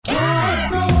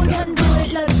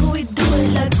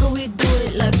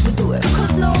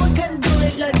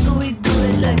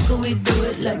we do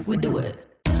it like we do it.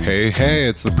 Hey,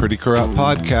 it's the Pretty Corrupt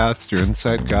Podcast, your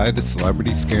inside guide to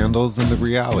celebrity scandals and the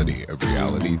reality of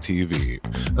reality TV.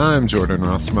 I'm Jordan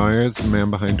Ross Myers, the man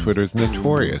behind Twitter's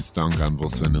notorious Don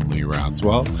Gunvalson and Lee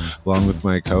Radswell, along with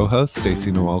my co-hosts Stacey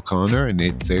Noel Connor and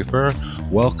Nate Safer.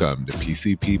 Welcome to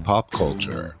PCP Pop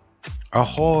Culture.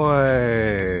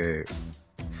 Ahoy!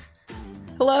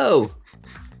 Hello.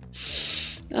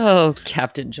 Oh,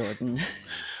 Captain Jordan.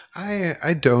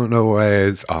 I don't know why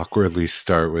I awkwardly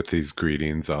start with these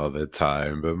greetings all the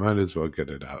time, but might as well get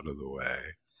it out of the way.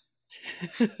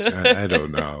 I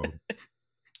don't know.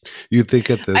 You'd think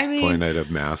at this point I'd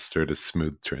have mastered a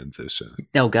smooth transition.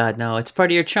 Oh, God, no. It's part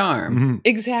of your charm. Mm-hmm.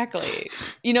 Exactly.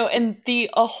 You know, and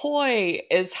the ahoy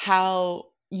is how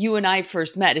you and I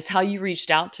first met. It's how you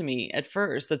reached out to me at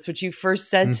first. That's what you first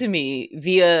said to me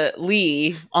via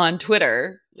Lee on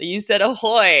Twitter. You said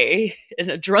ahoy in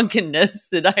a drunkenness,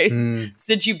 and I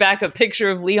sent you back a picture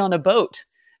of Lee on a boat.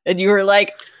 And you were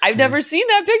like, I've never seen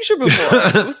that picture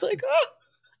before. I was like, oh,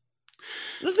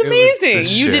 that's amazing.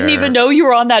 You didn't even know you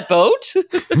were on that boat?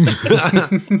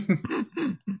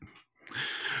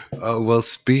 Well,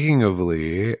 speaking of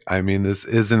Lee, I mean, this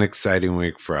is an exciting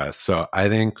week for us. So I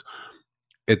think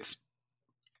it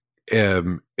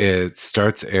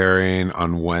starts airing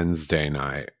on Wednesday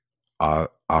night.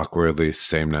 Awkwardly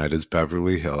same night as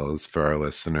Beverly Hills for our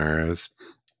listeners.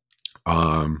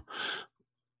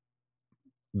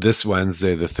 This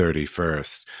Wednesday, the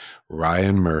 31st,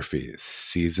 Ryan Murphy's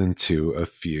season 2 of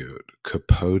Feud,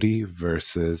 Capote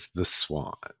versus the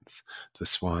Swans. The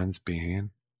Swans being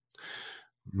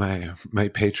my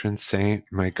patron saint,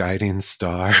 my guiding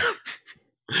star,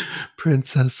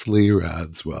 Princess Lee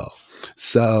Radswell.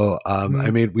 So, I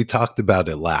mean, we talked about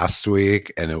it last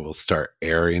week, and it will start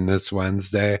airing this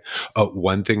Wednesday. Oh,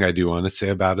 one thing I do want to say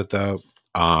about it, though,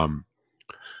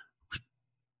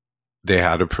 they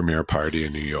had a premiere party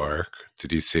in New York.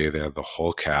 Did you see? They had the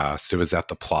whole cast. It was at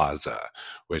the Plaza,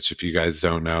 which, if you guys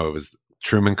don't know, it was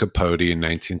Truman Capote in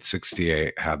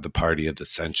 1968 had the party of the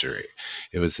century.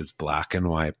 It was his black and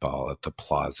white ball at the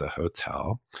Plaza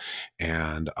Hotel,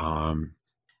 and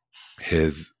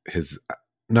his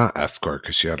not escort,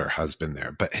 because she had her husband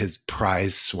there, but his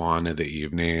prize swan of the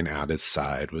evening at his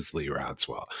side was Lee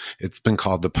Radswell. It's been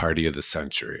called the party of the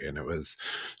century, and it was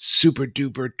super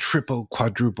duper triple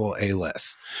quadruple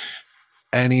A-list.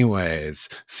 Anyways,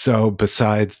 so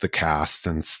besides the cast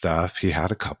and stuff, he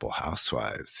had a couple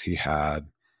housewives. He had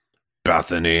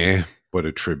Bethany, what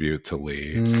a tribute to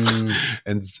Lee,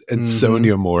 and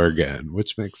Sonia Morgan,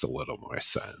 which makes a little more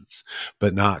sense,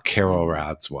 but not Carol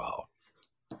Radswell.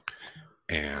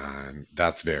 And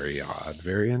that's very odd,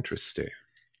 very interesting.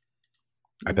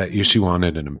 I bet you she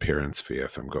wanted an appearance fee,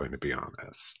 if I'm going to be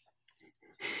honest.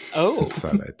 Oh,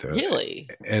 really?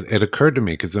 It occurred to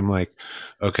me because I'm like,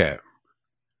 okay.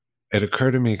 It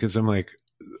occurred to me because I'm like,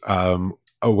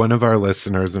 one of our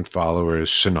listeners and followers,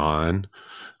 Shannon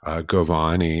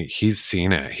Govani, he's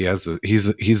seen it.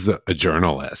 He's a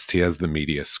journalist. He has the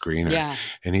media screener,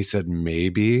 and he said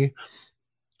maybe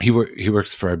he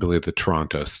works for, I believe, the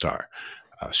Toronto Star.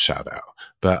 Shout out.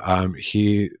 But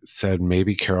he said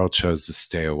maybe Carol chose to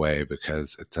stay away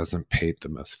because it doesn't paint the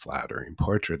most flattering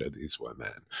portrait of these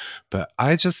women. But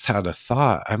I just had a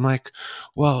thought. I'm like,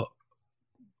 well,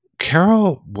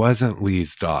 Carol wasn't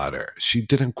Lee's daughter. She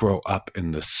didn't grow up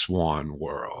in the Swan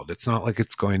world. It's not like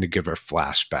it's going to give her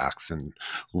flashbacks and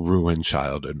ruin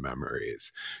childhood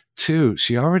memories. 2,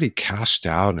 she already cashed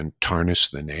out and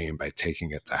tarnished the name by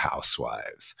taking it to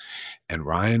Housewives. And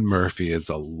Ryan Murphy is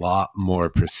a lot more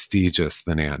prestigious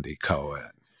than Andy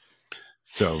Cohen.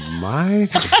 So my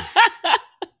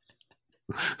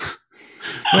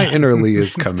inner Lee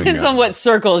is coming Depends on what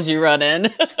circles you run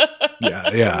in.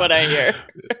 Yeah. What I hear.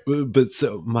 But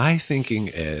so my thinking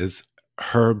is,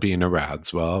 her being a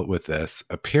Radswell with this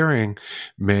appearing,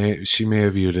 she may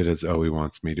have viewed it as, oh, he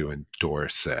wants me to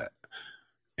endorse it.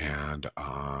 And,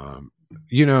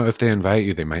 if they invite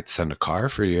you, they might send a car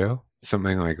for you,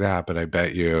 something like that. But I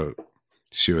bet you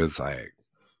she was like,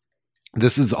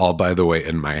 this is all, by the way,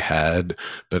 in my head,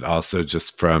 but also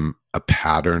just from a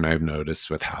pattern I've noticed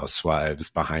with housewives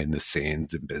behind the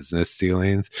scenes and business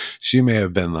dealings. She may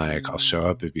have been like, I'll show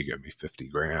up if you give me 50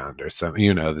 grand or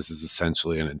something. This is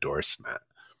essentially an endorsement.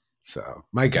 So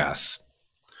my guess.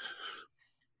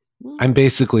 I'm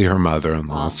basically her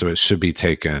mother-in-law, so it should be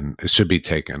taken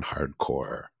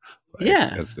hardcore.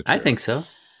 I think so.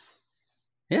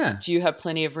 Yeah. Do you have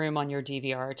plenty of room on your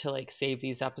DVR to save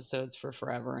these episodes for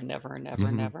forever and never and never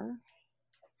and never?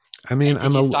 I mean,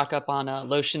 did you stock up on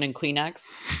lotion and Kleenex?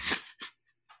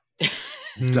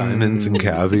 Diamonds and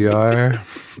caviar.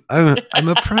 I'm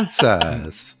a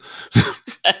princess.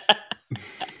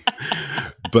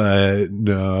 But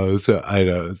no, so I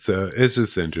don't. So it's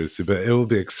just interesting, but it will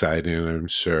be exciting. I'm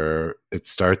sure it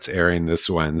starts airing this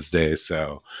Wednesday.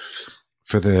 So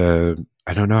for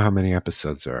I don't know how many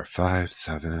episodes there are, 5,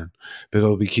 7, but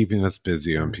it'll be keeping us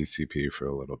busy on PCP for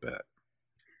a little bit.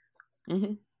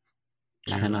 Mm-hmm.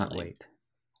 Cannot wait.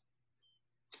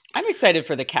 I'm excited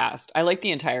for the cast. I like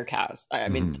the entire cast. I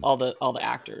mean, all the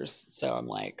actors. So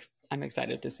I'm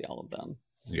excited to see all of them.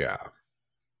 Yeah.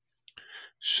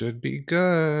 Should be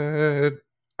good.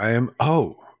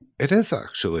 It is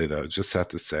actually, though, just have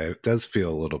to say, it does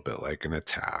feel a little bit like an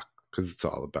attack because it's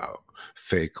all about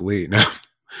fake Lee. Now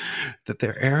that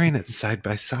they're airing it side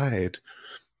by side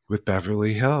with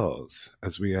Beverly Hills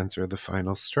as we enter the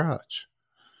final stretch.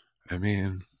 I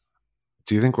mean,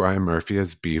 do you think Ryan Murphy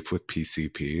has beef with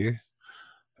PCP?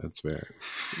 That's very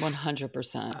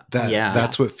 100%.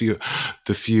 That's what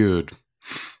the Feud.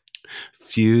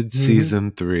 Feud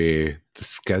season 3, the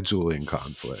scheduling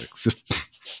conflicts.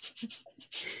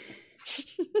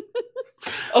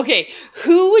 Okay,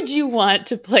 who would you want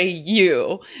to play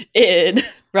you in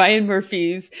Ryan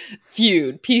Murphy's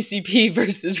Feud, PCP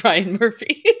versus Ryan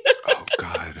Murphy? Oh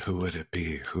God, who would it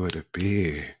be?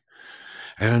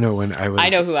 I don't know. I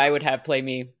know who I would have play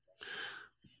me.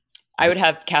 I would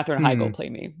have Katherine Heigl play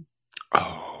me.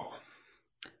 Oh,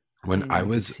 when I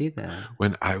was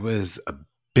a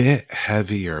bit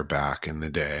heavier back in the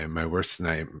day, my worst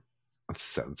night.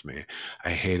 Sounds me. I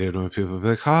hated when people would be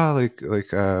like,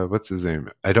 "Oh, what's his name?"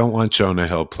 I don't want Jonah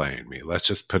Hill playing me. Let's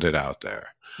just put it out there.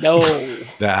 No,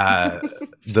 that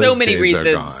so many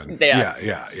reasons. Yeah.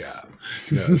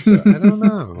 No, so I don't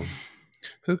know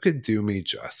who could do me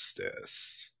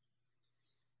justice.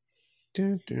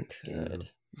 Good.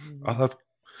 I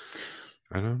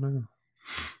don't know.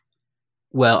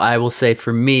 Well, I will say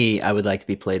for me, I would like to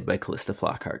be played by Callista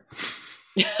Flockhart.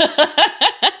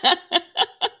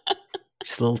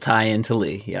 Just a little tie into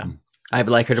Lee. Yeah. I would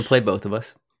like her to play both of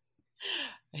us.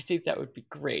 I think that would be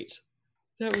great.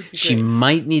 She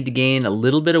might need to gain a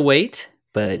little bit of weight,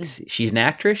 but she's an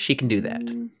actress. She can do that.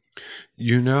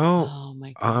 Oh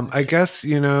my God. I guess,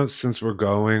 since we're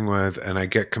going with, and I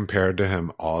get compared to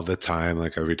him all the time,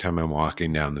 like every time I'm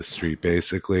walking down the street,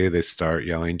 basically, they start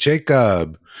yelling,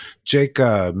 Jacob,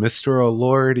 Mr.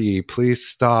 O'Lordy, please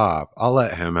stop. I'll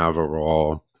let him have a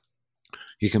role.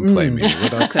 He can play me.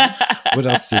 What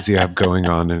else does he have going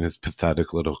on in his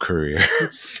pathetic little career?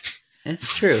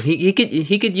 It's true. He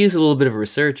could use a little bit of a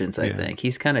resurgence, I think.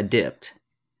 He's kind of dipped.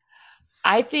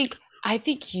 I think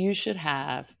you should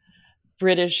have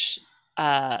British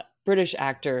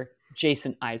actor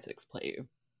Jason Isaacs play you.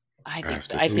 I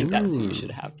think that's who you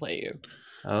should have play you.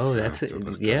 Oh, that's it.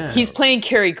 Yeah. He's playing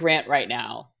Cary Grant right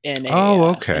now in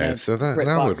okay. So that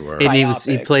would work.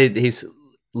 And he's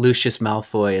Lucius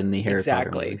Malfoy in the Harry Potter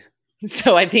movies.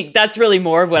 So I think that's really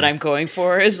more of what I'm going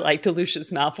for is like the Lucius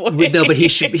Malfoy. No, but he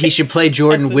should play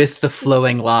Jordan with the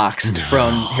flowing locks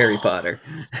from Harry Potter.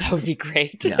 That would be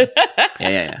great.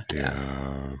 Yeah.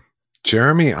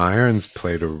 Jeremy Irons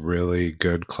played a really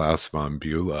good Klaus von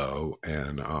Bülow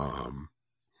and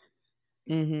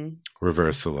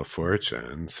Reversal of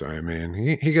Fortune. So I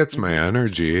mean, he gets my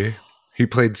energy. He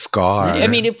played Scar. I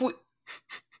mean,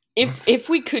 if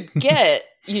we could get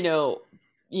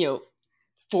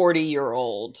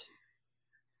 40-year-old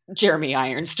Jeremy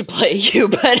Irons to play you,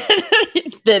 but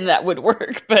then that would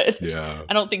work. But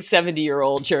I don't think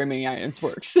 70-year-old Jeremy Irons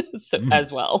works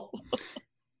as well.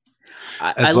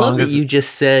 I love that you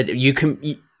just said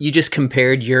you just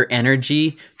compared your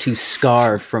energy to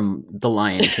Scar from The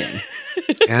Lion King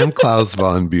and Klaus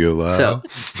von Bülow.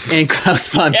 And Klaus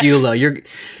von Bülow,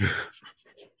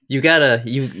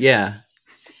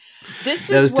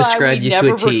 This is why we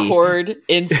never record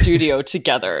in studio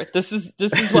together. This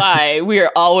is why we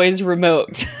are always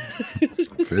remote.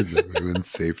 For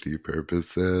safety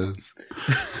purposes.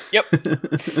 Yep.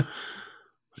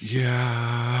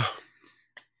 Yeah.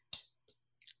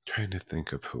 Trying to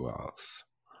think of who else.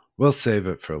 We'll save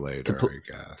it for later, I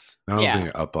guess. I'll be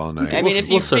up all night. I mean, if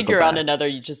you figure out another,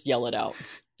 you just yell it out.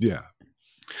 Yeah.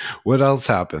 What else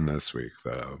happened this week,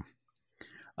 though?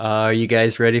 Are you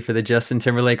guys ready for the Justin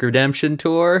Timberlake Redemption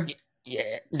Tour?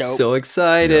 Yeah. Nope. So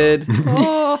excited.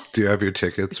 No. Do you have your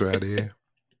tickets ready?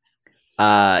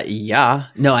 Yeah.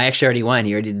 No, I actually already went.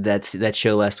 He already did that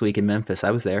show last week in Memphis.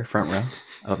 I was there, front row,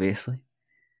 obviously.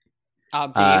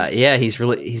 Yeah, he's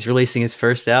releasing his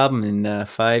first album in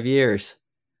 5 years.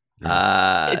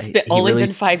 It's been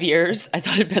 5 years. I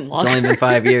thought it'd been longer. It's only been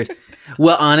 5 years.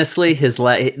 Well, honestly,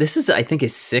 this is I think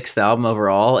his 6th album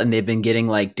overall, and they've been getting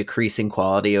like decreasing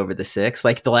quality over the 6.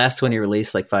 Like the last one he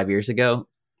released like 5 years ago,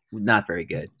 not very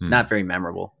good, not very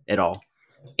memorable at all.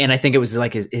 And I think it was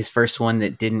like his first one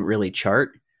that didn't really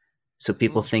chart. So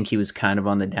people think he was kind of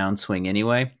on the downswing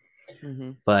anyway.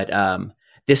 Mm-hmm. But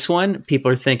this one,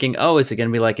 people are thinking, oh, is it going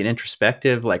to be like an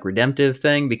introspective, like redemptive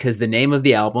thing? Because the name of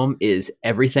the album is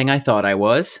Everything I Thought I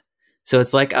Was. So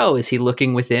it's like, oh, is he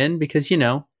looking within? Because, you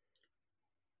know,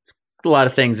 a lot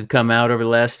of things have come out over the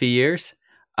last few years.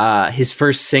 His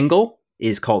first single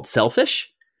is called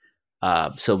Selfish.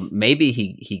 So maybe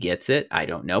he gets it. I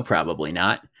don't know. Probably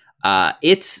not.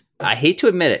 It's, I hate to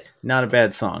admit it, not a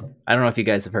bad song. I don't know if you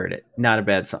guys have heard it. Not a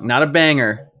bad song. Not a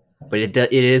banger, but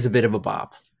it is a bit of a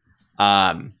bop.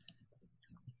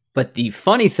 But the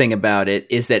funny thing about it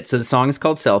is that, so the song is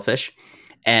called Selfish.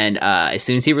 And as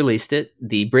soon as he released it,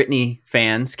 the Britney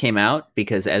fans came out,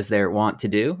 because as they're wont to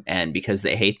do, and because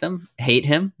they hate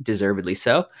him, deservedly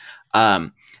so.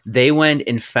 They went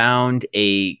and found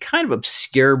a kind of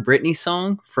obscure Britney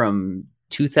song from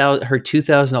her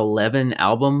 2011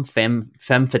 album, Femme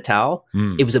Fatale.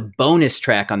 It was a bonus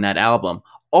track on that album,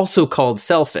 also called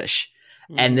Selfish.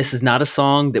 And this is not a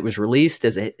song that was released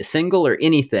as a single or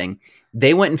anything.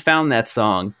 They went and found that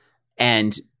song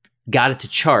and got it to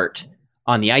chart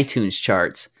on the iTunes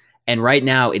charts. And right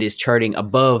now it is charting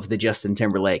above the Justin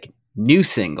Timberlake new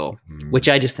single, which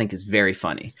I just think is very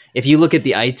funny. If you look at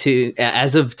the iTunes,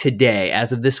 as of today,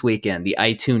 as of this weekend, the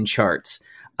iTunes charts,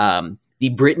 the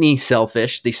Britney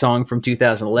Selfish, the song from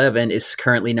 2011, is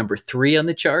currently number 3 on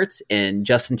the charts, and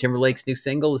Justin Timberlake's new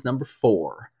single is number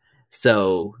 4.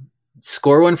 So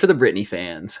score one for the Britney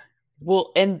fans.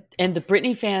 Well, and the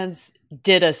Britney fans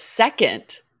did a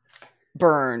second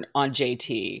burn on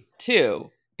JT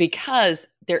too, because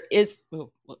there is, what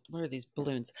are these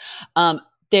balloons?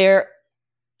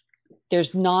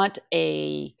 There's not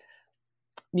a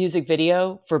music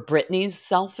video for Britney's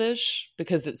Selfish,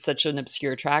 because it's such an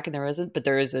obscure track, and there isn't, but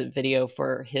there is a video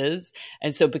for his.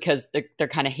 And so because they're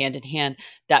kind of hand in hand,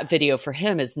 that video for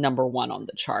him is number 1 on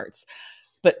the charts.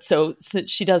 But so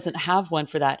since she doesn't have one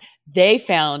for that, they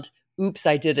found Oops,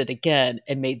 I Did It Again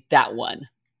and made that one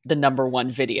the number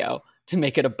 1 video to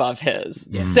make it above his.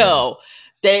 Yeah. So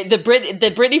the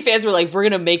Britney fans were like, we're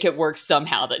going to make it work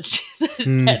somehow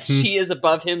that she is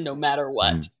above him no matter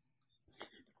what.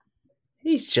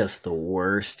 He's just the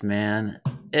worst, man.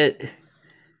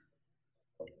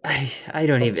 I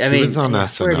don't even. I mean, he was on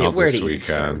SNL this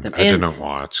weekend. I didn't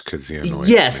watch because he annoyed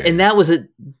me. And that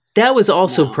was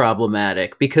also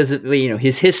problematic, because you know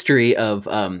his history of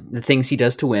the things he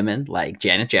does to women, like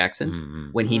Janet Jackson,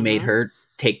 when he made her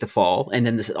take the fall, and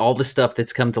then all the stuff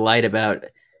that's come to light about.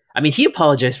 I mean, he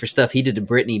apologized for stuff he did to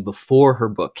Britney before her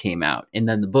book came out, and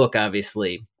then the book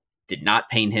obviously did not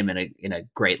paint him in a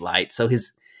great light. So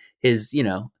his you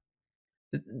know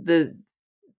the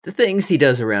things he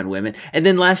does around women. And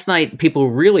then last night,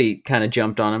 people really kind of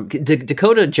jumped on him.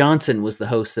 Dakota Johnson was the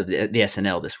host of the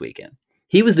SNL this weekend.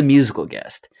 He was the musical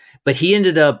guest, but he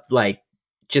ended up like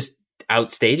just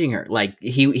outstaging her. Like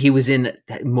he was in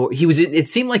more. It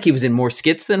seemed like he was in more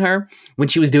skits than her. When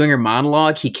she was doing her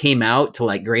monologue, he came out to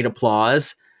like great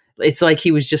applause. It's like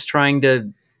he was just trying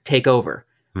to take over.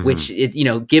 Which is, you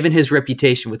know, given his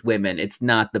reputation with women, it's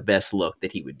not the best look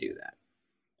that he would do that.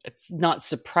 It's not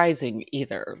surprising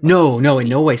either. No, in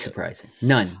no way surprising.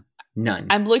 None.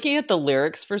 I'm looking at the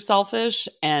lyrics for Selfish,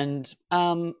 and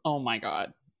oh my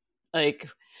God. Like,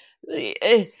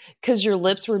 because your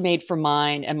lips were made for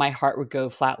mine, and my heart would go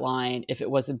flatline if it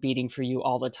wasn't beating for you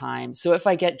all the time. So if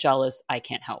I get jealous, I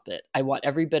can't help it. I want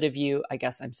every bit of you. I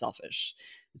guess I'm selfish.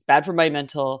 It's bad for my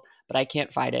mental, but I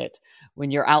can't fight it.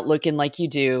 When you're out looking like you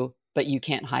do, but you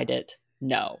can't hide it.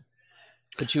 No.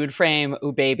 Put you in frame.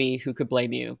 Ooh, baby, who could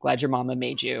blame you? Glad your mama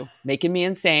made you. Making me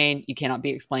insane. You cannot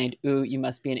be explained. Ooh, you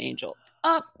must be an angel.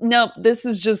 No, this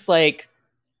is just like,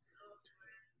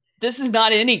 this is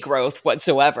not any growth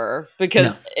whatsoever,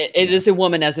 because it is a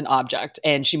woman as an object,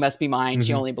 and she must be mine.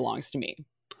 She only belongs to me.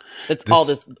 That's all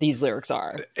these lyrics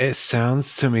are. It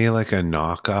sounds to me like a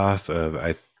knockoff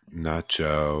of, not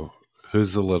Joe.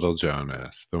 Who's the little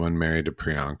Jonas? The one married to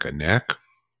Priyanka?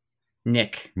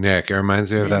 Nick. It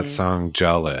reminds me of that song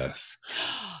Jealous.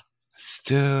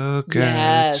 Still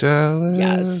get jealous.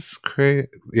 Yes.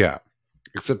 Yeah.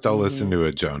 Except I'll listen to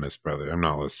a Jonas brother. I'm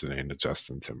not listening to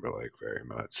Justin Timberlake very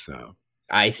much. So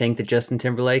I think that Justin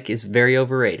Timberlake is very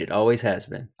overrated. Always has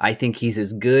been. I think he's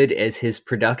as good as his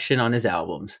production on his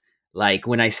albums. Like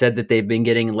when I said that they've been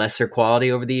getting lesser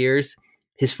quality over the years,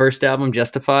 his first album,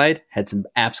 Justified, had some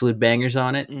absolute bangers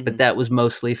on it, but that was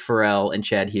mostly Pharrell and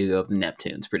Chad Hugo of the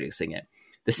Neptunes producing it.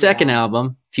 The second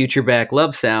album, Future Back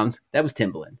Love Sounds, that was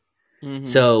Timbaland.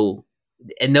 So,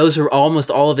 and those are almost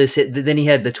all of his hits. Then he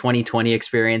had the 2020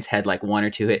 Experience, had like 1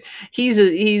 or 2 hits.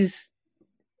 He's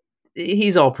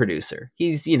he's all producer.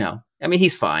 He's, you know, I mean,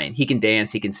 he's fine. He can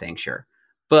dance, he can sing, sure.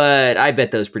 But I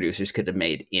bet those producers could have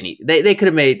made they could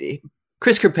have made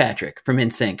Chris Kirkpatrick from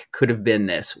NSYNC could have been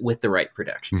this with the right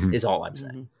production, is all I'm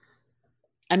saying.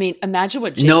 I mean, imagine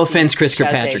what No offense, Chris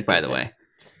Kirkpatrick, by the way.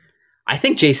 I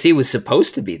think JC was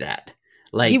supposed to be that.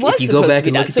 Like, if you go back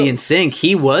and look at the NSYNC,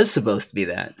 he was supposed to be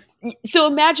that. So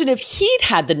imagine if he'd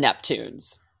had the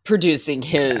Neptunes producing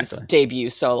his debut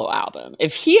solo album.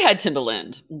 If he had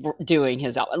Timbaland doing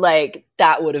his album, like,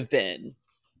 that would have been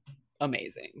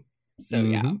amazing. So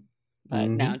yeah, but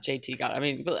now JT got. I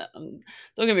mean, don't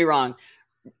get me wrong.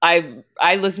 I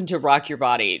listened to "Rock Your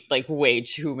Body" like way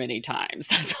too many times.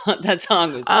 That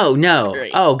song was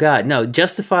great. Oh god, no.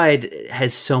 Justified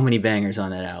has so many bangers on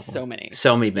that album. So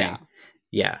many bangers.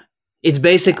 Yeah. It's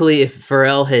basically if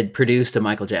Pharrell had produced a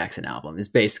Michael Jackson album. It's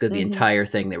basically the entire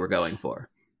thing they were going for.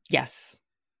 Yes.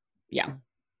 Yeah.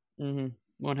 100%.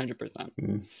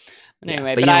 But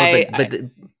anyway,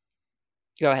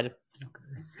 go ahead.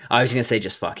 I was going to say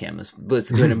just fuck him.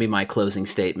 It's going to be my closing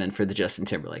statement for the Justin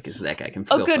Timberlake is that guy can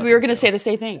go. Oh, good. We were going to say the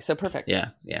same thing. So perfect.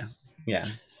 Yeah.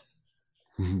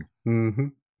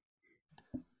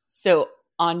 So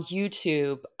on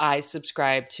YouTube, I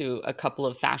subscribe to a couple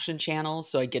of fashion channels.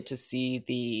 So I get to see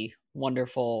the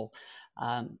wonderful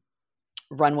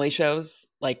runway shows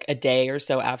like a day or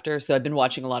so after. So I've been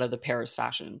watching a lot of the Paris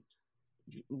Fashion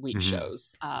Week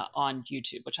shows on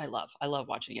YouTube, which I love. I love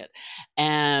watching it.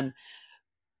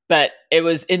 But it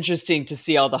was interesting to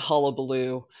see all the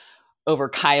hullabaloo over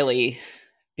Kylie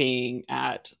being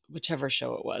at whichever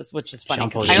show it was, which is funny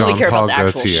because I only care about the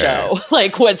actual show,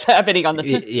 like what's happening on the.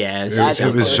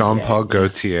 It was Jean-Paul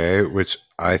Gaultier, which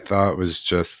I thought was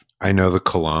just. I know the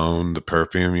cologne, the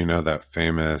perfume, you know, that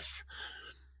famous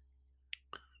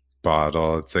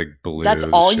bottle. It's like blue. That's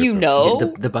all you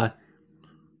know.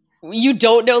 You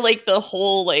don't know like the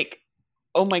whole like.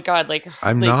 Oh my god! Like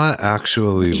I'm not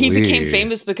actually. He became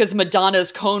famous because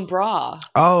Madonna's cone bra.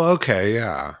 Oh, okay,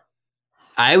 yeah.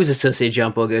 I always associate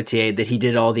Jean-Paul Gaultier that he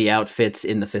did all the outfits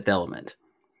in The Fifth Element.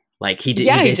 Like he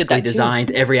basically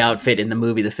designed every outfit in the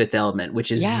movie The Fifth Element,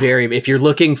 which is very. If you're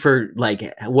looking for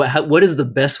like what is the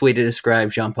best way to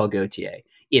describe Jean-Paul Gaultier?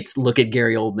 It's look at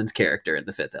Gary Oldman's character in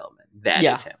The Fifth Element. That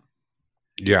is him.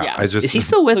 Yeah, is he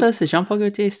still with us? Is Jean-Paul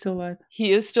Gaultier still alive?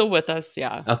 He is still with us.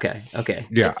 Yeah. Okay.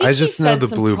 Yeah, I just know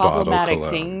the blue bottle cologne.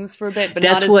 Things for a bit, but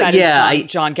that's not as bad as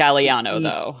John Galliano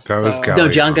though. That was Galliano. No,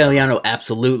 John Galliano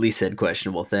absolutely said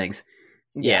questionable things.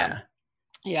 Yeah.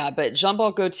 Yeah, but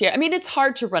Jean-Paul Gaultier. I mean, it's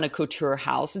hard to run a couture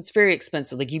house. It's very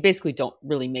expensive. Like you basically don't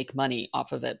really make money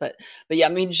off of it. But yeah, I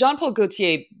mean, Jean-Paul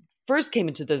Gaultier first came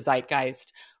into the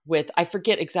zeitgeist with, I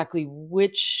forget exactly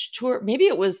which tour, maybe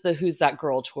it was the Who's That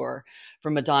Girl tour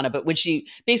from Madonna, but when she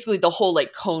basically the whole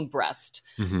like cone breast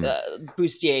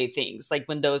bustier things, like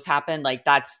when those happened, like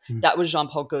that was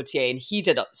Jean-Paul Gaultier, and he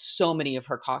did so many of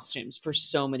her costumes for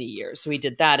so many years. So he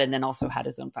did that and then also had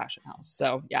his own fashion house.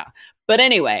 So yeah, but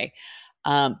anyway,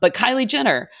 but Kylie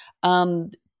Jenner,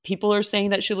 people are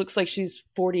saying that she looks like she's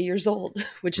 40 years old,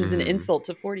 which is an insult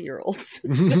to 40-year-olds.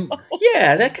 So.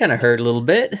 Yeah, that kind of hurt a little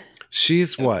bit.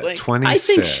 She's what, like, 26? I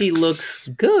think she looks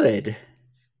good.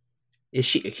 Is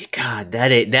she? God,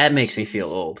 that makes me feel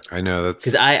old. I know that's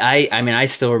because I mean I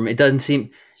still remember. It doesn't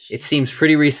seem. It seems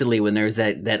pretty recently when there was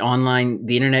that online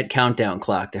the internet countdown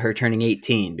clock to her turning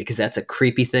 18 because that's a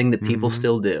creepy thing that people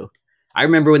still do. I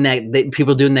remember when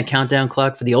people doing that countdown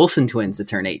clock for the Olsen twins to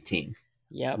turn 18.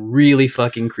 Yeah, really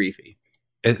fucking creepy.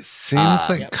 It seems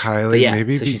like Kylie.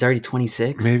 Maybe so she's already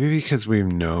 26. Maybe because we've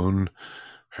known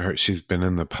her, she's been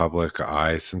in the public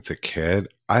eye since a kid.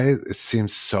 It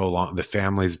seems so long. The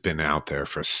family's been out there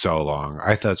for so long.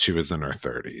 I thought she was in her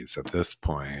 30s at this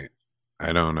point.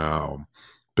 I don't know.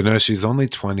 But no, she's only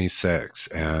 26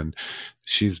 and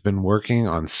she's been working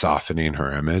on softening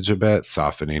her image a bit,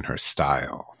 softening her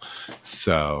style.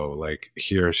 So like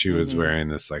here she was wearing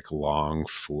this like long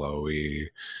flowy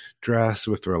dress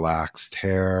with relaxed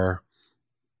hair,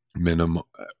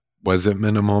 was it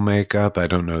minimal makeup? I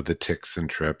don't know the ticks and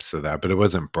trips of that, but it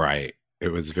wasn't bright. It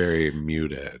was very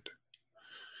muted.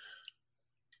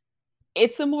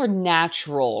 It's a more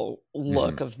natural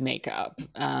look of makeup.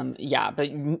 But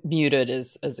muted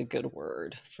is a good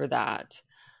word for that.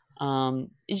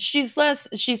 She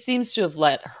seems to have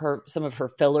let some of her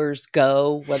fillers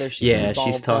go, whether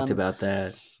she's talked about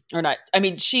that or not. I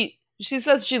mean, she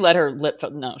says she let her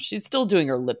no, she's still doing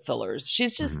her lip fillers.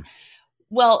 She's just,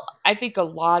 well, I think a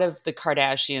lot of the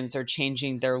Kardashians are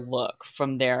changing their look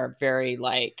from their very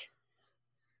like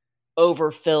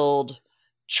overfilled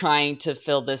trying to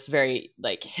fill this very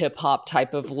like hip hop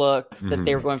type of look that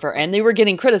they were going for. And they were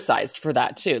getting criticized for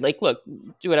that too. Like, look,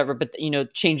 do whatever, but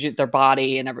change their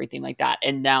body and everything like that.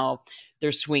 And now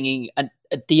they're swinging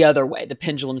the other way, the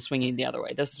pendulum swinging the other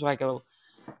way. This is why I go,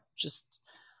 just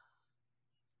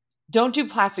don't do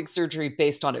plastic surgery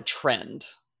based on a trend.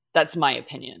 That's my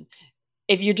opinion.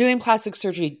 If you're doing plastic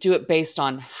surgery, do it based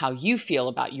on how you feel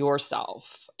about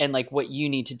yourself and like what you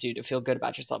need to do to feel good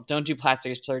about yourself. Don't do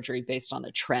plastic surgery based on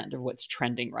a trend or what's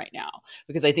trending right now,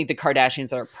 because I think the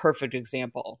Kardashians are a perfect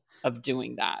example of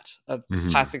doing that, of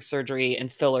plastic surgery and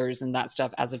fillers and that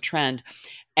stuff as a trend.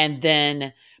 And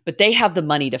then, but they have the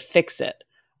money to fix it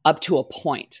up to a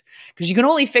point, because you can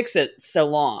only fix it so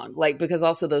long. Like, because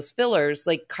also those fillers,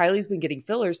 like Kylie's been getting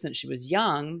fillers since she was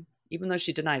young, even though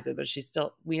she denies it, but she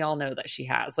still, we all know that she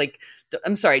has. Like,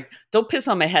 I'm sorry, don't piss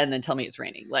on my head and then tell me it's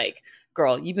raining. Like,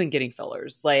 girl, you've been getting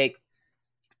fillers. Like,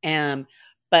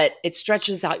 but it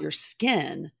stretches out your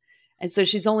skin. And so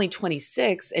she's only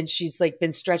 26 and she's like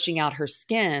been stretching out her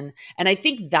skin. And I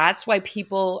think that's why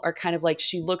people are kind of like,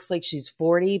 she looks like she's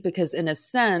 40, because in a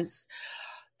sense,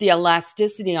 the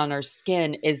elasticity on her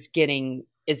skin is getting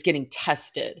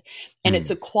tested. And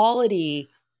it's a quality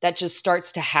that just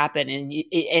starts to happen. And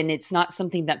it's not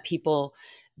something that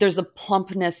there's a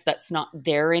plumpness that's not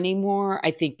there anymore,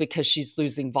 I think, because she's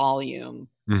losing volume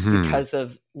because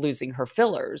of losing her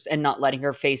fillers and not letting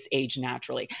her face age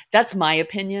naturally. That's my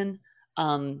opinion.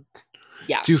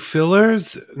 Yeah. Do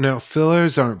fillers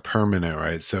aren't permanent,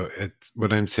 right? So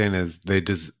what I'm saying is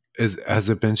has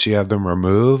it been she had them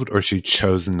removed, or she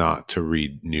chose not to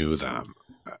renew them?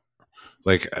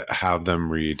 Like have them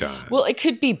redone? Well, it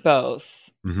could be both.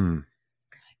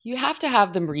 You have to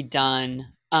have them redone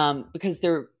because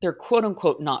they're quote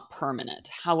unquote not permanent.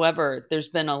 However, there's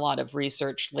been a lot of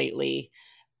research lately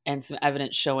and some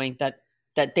evidence showing that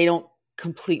they don't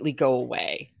completely go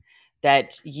away.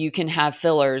 That you can have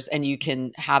fillers and you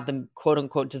can have them quote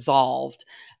unquote dissolved,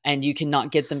 and you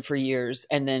cannot get them for years,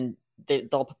 and then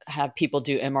they'll have people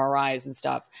do MRIs and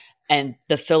stuff, and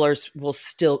the fillers will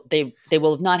still, they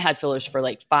will have not had fillers for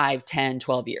like 5, 10,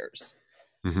 12 years.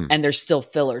 And there's still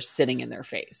fillers sitting in their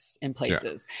face in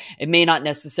places. Yeah. It may not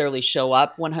necessarily show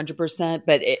up 100%,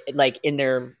 but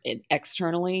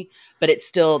externally, but it's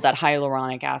still, that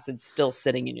hyaluronic acid still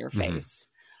sitting in your face.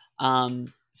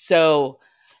 So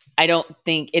I don't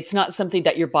think, it's not something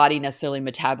that your body necessarily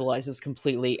metabolizes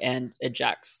completely and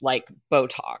ejects like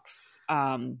Botox.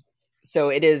 So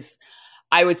it is,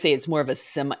 I would say it's more of a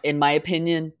in my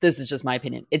opinion, this is just my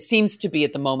opinion, it seems to be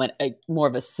at the moment more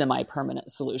of a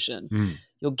semi-permanent solution.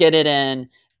 You'll get it in,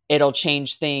 it'll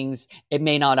change things. It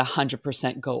may not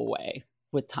 100% go away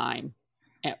with time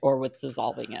or with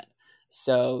dissolving it.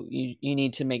 So you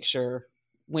need to make sure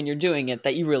when you're doing it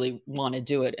that you really want to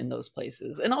do it in those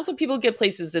places. And also people get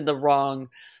places in the wrong,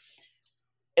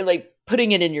 like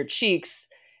putting it in your cheeks.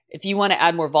 If you want to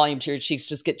add more volume to your cheeks,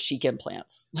 just get cheek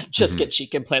implants. Just get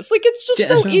cheek implants. Like, it's just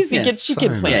so easy to get cheek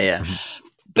implants. Yeah.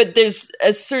 But there's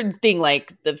a certain thing,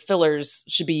 like the fillers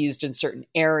should be used in certain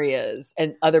areas,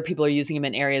 and other people are using them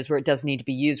in areas where it doesn't need to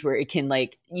be used, where it can,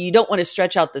 like, you don't want to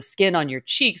stretch out the skin on your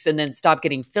cheeks and then stop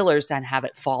getting fillers and have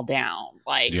it fall down.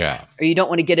 Like, or you don't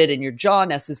want to get it in your jaw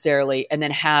necessarily and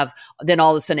then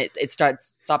all of a sudden it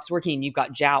stops working and you've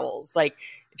got jowls. Like,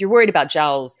 if you're worried about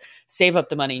jowls, save up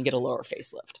the money and get a lower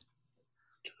facelift,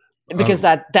 because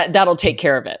that'll take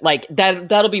care of it. Like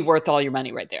that'll be worth all your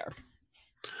money right there.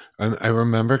 I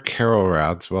remember Carol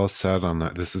Radswell said on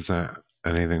that, this isn't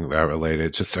anything that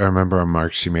related, just I remember a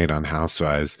mark she made on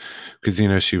Housewives,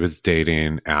 because she was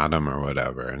dating Adam or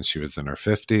whatever, and she was in her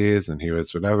 50s and he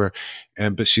was whatever,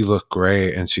 but she looked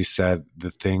great, and she said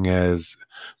the thing is,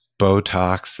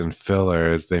 Botox and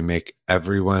fillers, they make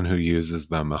everyone who uses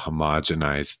them a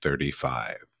homogenized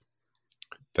 35.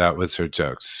 That was her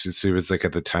joke. She was like,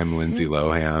 at the time, Lindsay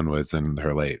Lohan was in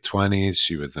her late 20s.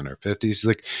 She was in her 50s. She's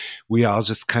like, we all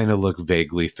just kind of look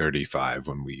vaguely 35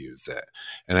 when we use it.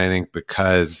 And I think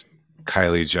because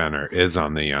Kylie Jenner is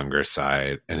on the younger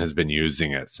side and has been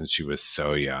using it since she was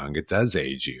so young, it does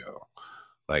age you.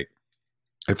 Like,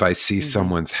 if I see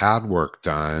someone's had work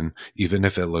done, even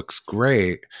if it looks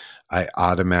great, I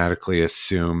automatically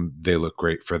assume they look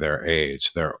great for their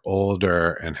age. They're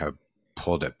older and have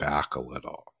pulled it back a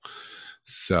little.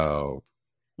 So,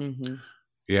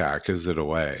 yeah, it gives it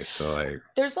away. So, like,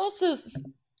 there's also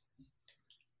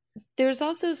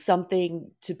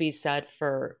something to be said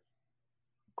for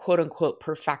quote unquote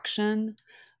perfection,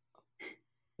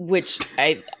 which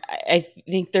I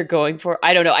think they're going for.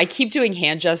 I don't know. I keep doing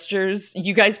hand gestures.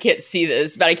 You guys can't see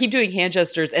this, but I keep doing hand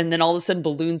gestures, and then all of a sudden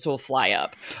balloons will fly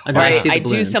up. I know, I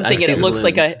do something and it looks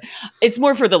like it's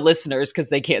more for the listeners because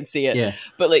they can't see it. Yeah.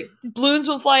 But like balloons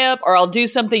will fly up, or I'll do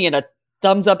something and a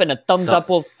thumbs up and a thumbs up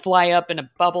will fly up in a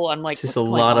bubble. I'm like, it's just a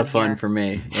lot of fun for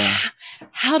me. Yeah.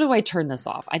 How do I turn this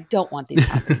off? I don't want these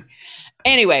happening.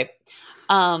 Anyway,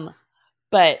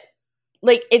 but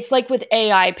like it's like with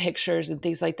AI pictures and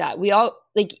things like that. We all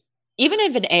like, even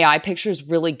if an AI picture is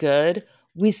really good,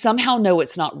 we somehow know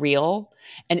it's not real.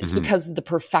 And it's because of the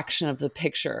perfection of the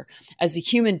picture. As a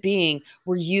human being,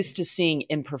 we're used to seeing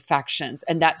imperfections.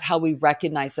 And that's how we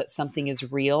recognize that something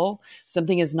is real.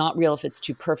 Something is not real if it's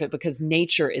too perfect, because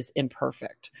nature is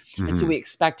imperfect. And so we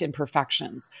expect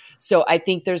imperfections. So I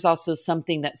think there's also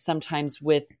something that sometimes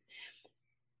with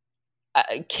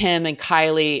Kim and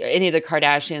Kylie, any of the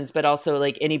Kardashians, but also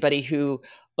like anybody who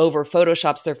over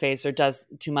photoshops their face or does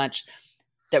too much,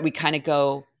 that we kind of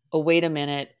go, oh, wait a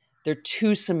minute. They're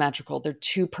too symmetrical. They're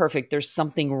too perfect. There's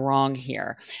something wrong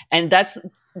here. And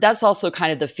that's also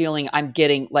kind of the feeling I'm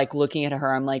getting, like looking at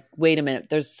her. I'm like, wait a minute.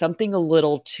 There's something a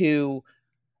little too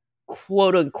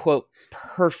quote unquote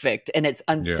perfect. And it's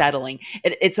unsettling.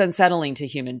 Yeah. It's unsettling to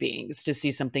human beings to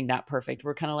see something that perfect.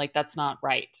 We're kind of like, that's not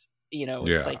right. You know,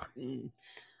 it's like,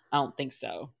 I don't think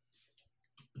so.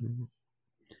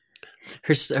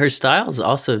 Her style's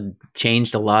also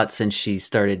changed a lot since she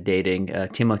started dating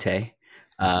Timothée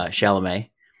Chalamet.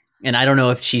 And I don't know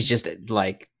if she's just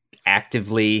like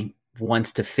actively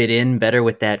wants to fit in better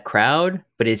with that crowd,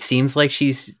 but it seems like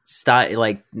she's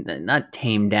like not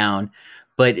tamed down,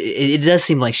 but it does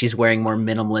seem like she's wearing more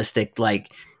minimalistic,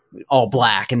 like all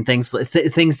black and things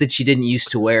that she didn't used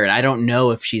to wear. And I don't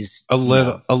know if she's a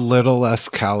little less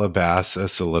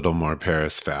Calabasas, a little more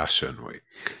Paris Fashion Week.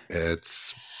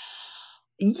 This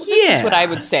is what I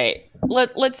would say.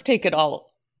 Let's take it all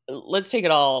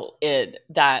in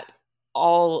that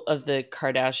all of the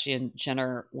Kardashian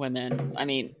Jenner women, I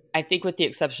mean, I think with the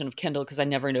exception of Kendall, because I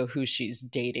never know who she's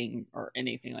dating or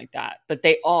anything like that, but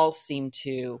they all seem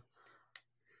to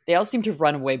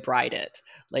runaway bride it,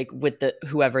 like with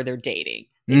whoever they're dating.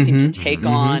 They seem to take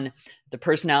on the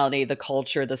personality, the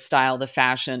culture, the style, the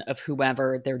fashion of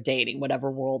whoever they're dating,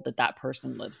 whatever world that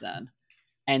person lives in.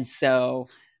 And so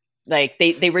like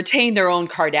they retain their own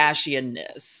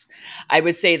Kardashian-ness. I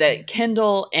would say that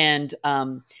Kendall and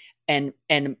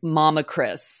Mama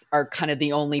Chris are kind of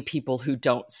the only people who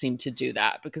don't seem to do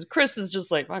that, because Chris is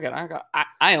just like, okay,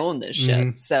 I own this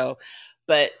shit. So,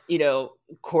 but you know,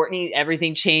 Kourtney,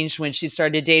 everything changed when she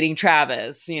started dating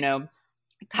Travis. You know,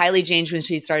 Kylie changed when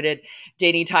she started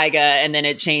dating Tyga, and then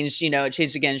it changed. You know, it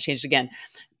changed again.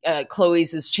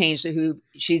 Chloe's has changed to who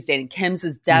she's dating. Kim's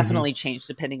has definitely changed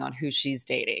depending on who she's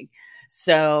dating.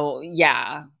 So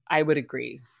yeah, I would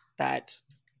agree that,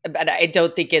 but I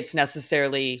don't think it's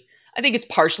necessarily, I think it's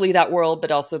partially that world,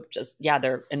 but also just,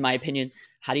 they're, in my opinion,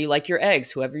 how do you like your eggs?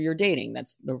 Whoever you're dating,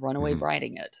 that's the runaway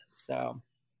briding it. So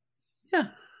yeah.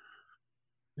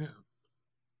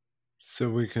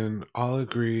 So we can all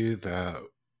agree that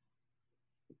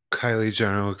Kylie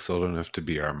Jenner looks old enough to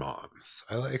be our moms.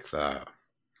 I like that.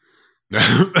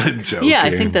 I'm joking. Yeah, I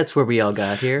think that's where we all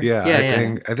got here.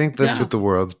 I think that's what the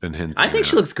world's been hinting I think at.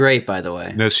 She looks great, by the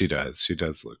way. No, she does. She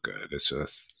does look good. It's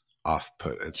just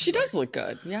off-put. She does look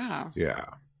good. Yeah. Yeah.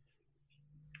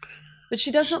 But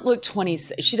she doesn't look 20.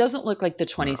 She doesn't look like the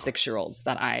 26-year-olds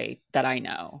that I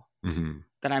know,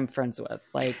 that I'm friends with.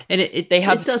 Like, and they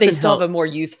still have a more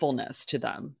youthfulness to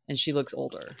them, and she looks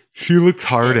older. She looks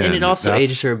hard, and it also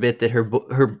ages her a bit that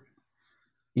her.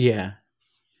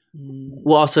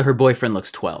 Well, also her boyfriend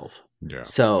looks 12. Yeah.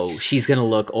 So she's gonna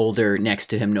look older next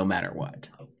to him no matter what.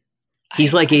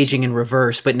 He's like aging in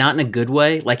reverse, but not in a good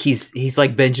way. Like he's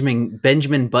like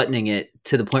Benjamin buttoning it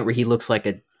to the point where he looks like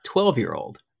a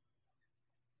 12-year-old.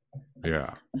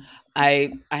 Yeah.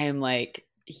 I am like,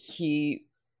 he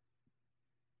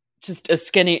just a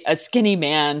skinny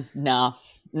man. No.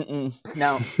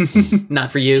 No.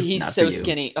 Not for you. He's not so for you.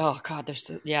 skinny. Oh God, they're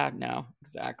so, no,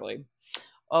 exactly.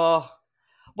 Oh,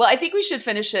 well, I think we should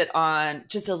finish it on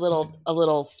just a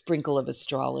little sprinkle of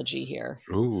astrology here.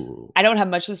 Ooh. I don't have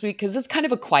much this week because it's kind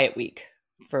of a quiet week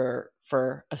for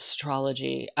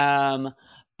astrology.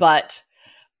 But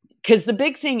because the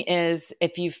big thing is,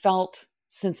 if you felt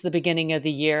since the beginning of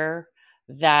the year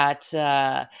that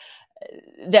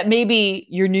maybe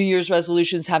your New Year's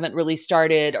resolutions haven't really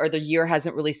started, or the year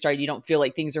hasn't really started, you don't feel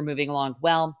like things are moving along.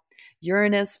 Well,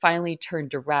 Uranus finally turned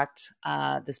direct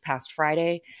this past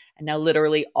Friday, and now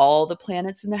literally all the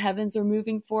planets in the heavens are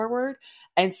moving forward.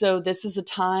 And so this is a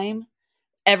time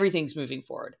everything's moving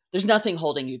forward. There's nothing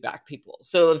holding you back, people.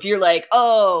 So if you're like,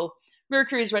 oh,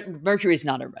 Mercury's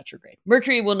not in retrograde.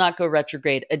 Mercury will not go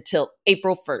retrograde until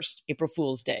April 1st, April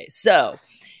Fool's Day. So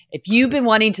if you've been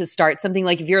wanting to start something,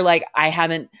 like if you're like, I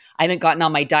haven't gotten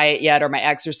on my diet yet, or my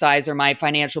exercise, or my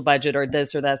financial budget, or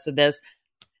this or this or this,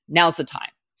 now's the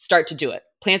time. Start to do it.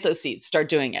 Plant those seeds. Start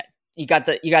doing it. You got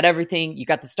everything. You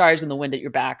got the stars and the wind at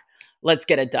your back. Let's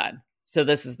get it done. So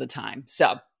this is the time.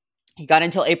 So you got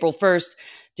until April 1st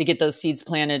to get those seeds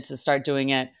planted, to start doing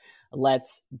it.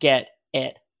 Let's get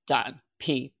it done,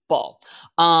 people.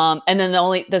 And then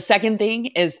the second thing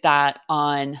is that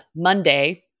on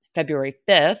Monday, February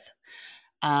 5th,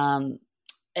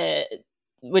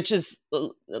 which is,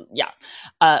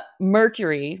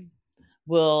 Mercury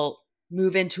will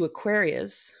move into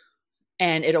Aquarius,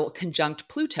 and it'll conjunct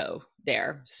Pluto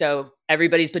there. So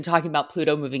everybody's been talking about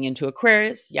Pluto moving into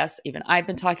Aquarius. Yes, even I've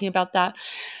been talking about that.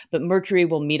 But Mercury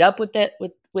will meet up with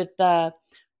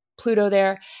Pluto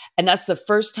there. And that's the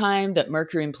first time that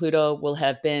Mercury and Pluto will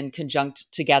have been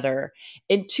conjunct together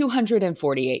in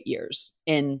 248 years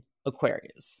in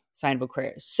Aquarius, sign of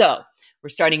Aquarius. So we're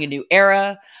starting a new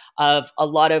era of a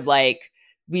lot of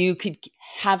you could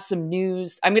have some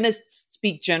news. I'm going to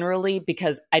speak generally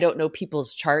because I don't know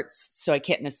people's charts, so I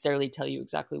can't necessarily tell you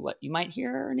exactly what you might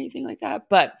hear or anything like that.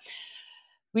 But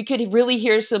we could really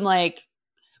hear some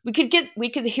we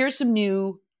could hear some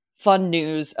new fun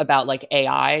news about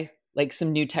AI,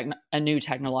 some a new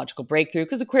technological breakthrough,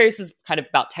 because Aquarius is kind of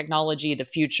about technology, the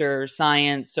future,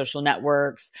 science, social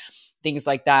networks, things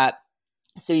like that.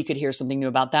 So you could hear something new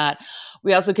about that.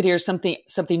 We also could hear something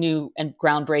new and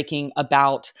groundbreaking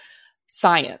about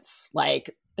science.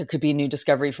 There could be a new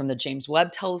discovery from the James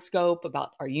Webb Telescope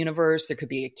about our universe. There could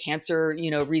be a cancer,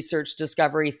 research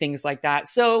discovery, things like that.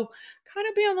 So kind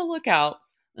of be on the lookout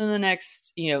in the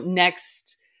next,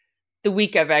 the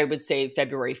week of, I would say,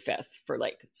 February 5th for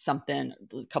something,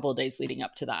 a couple of days leading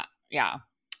up to that. Yeah.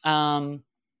 I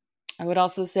would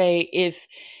also say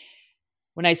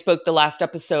when I spoke the last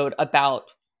episode about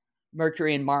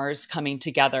Mercury and Mars coming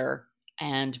together,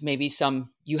 and maybe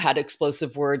you had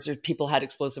explosive words, or people had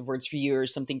explosive words for you, or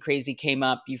something crazy came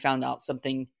up, you found out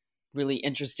something really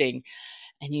interesting,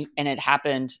 and it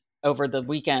happened over the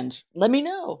weekend, let me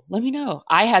know.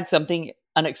 I had something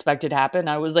unexpected happen.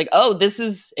 I was like,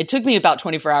 it took me about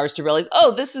 24 hours to realize,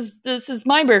 this is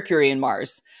my Mercury and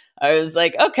Mars. I was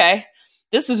like, okay,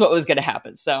 this is what was going to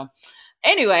happen. So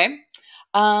anyway,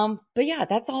 but yeah,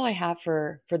 that's all I have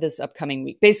for this upcoming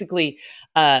week. Basically,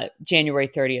 January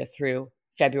 30th through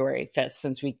February 5th,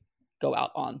 since we go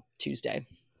out on Tuesday.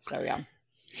 So yeah.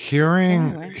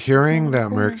 Hearing that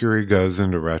Mercury goes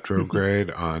into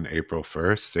retrograde on April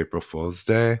 1st, April Fool's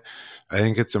Day, I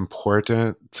think it's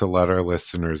important to let our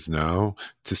listeners know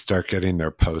to start getting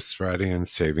their posts ready and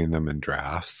saving them in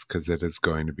drafts, because it is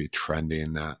going to be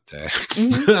trending that day.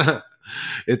 Mm-hmm.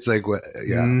 It's what?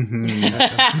 Yeah.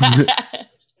 Mm-hmm.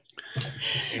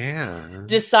 Yeah.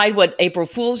 Decide what April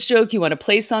Fool's joke you want to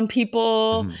place on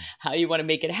people, how you want to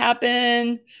make it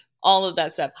happen, all of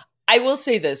that stuff. I will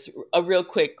say this, a real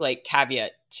quick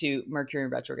caveat to Mercury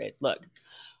retrograde. Look,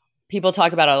 people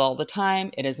talk about it all the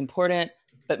time. It is important,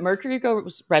 but Mercury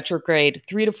goes retrograde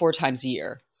 3 to 4 times a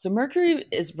year. So Mercury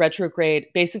is retrograde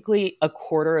basically a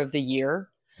quarter of the year.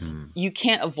 You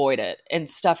can't avoid it, and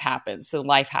stuff happens. So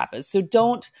life happens. So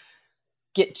don't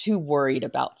get too worried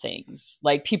about things.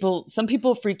 Some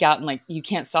people freak out and you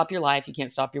can't stop your life. You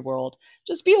can't stop your world.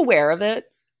 Just be aware of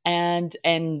it and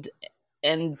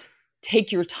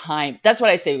take your time. That's what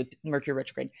I say with Mercury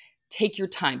retrograde. Take your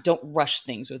time. Don't rush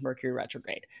things with Mercury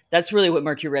retrograde. That's really what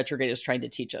Mercury retrograde is trying to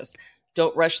teach us.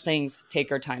 Don't rush things.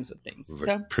 Take our times with things.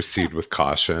 Proceed with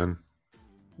caution.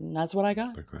 That's what I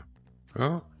got. Okay.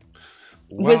 Oh.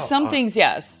 With some things,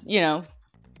 yes. Yeah.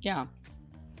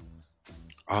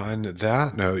 On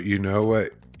that note, you know what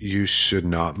you should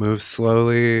not move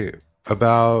slowly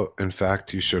about? In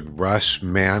fact, you should rush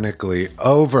manically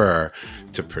over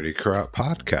to Pretty Corrupt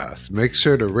Podcast. Make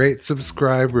sure to rate,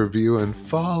 subscribe, review, and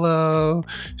follow.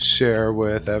 Share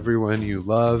with everyone you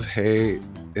love, hate,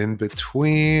 in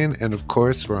between. And of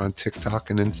course, we're on TikTok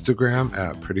and Instagram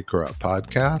at Pretty Corrupt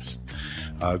Podcast.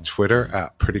 Twitter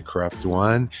at Pretty Corrupt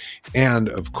One. And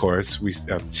of course, we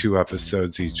have 2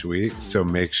 episodes each week. So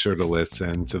make sure to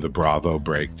listen to the Bravo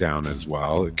breakdown as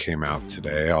well. It came out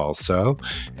today also.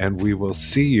 And we will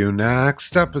see you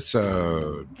next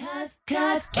episode.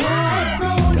 'Cause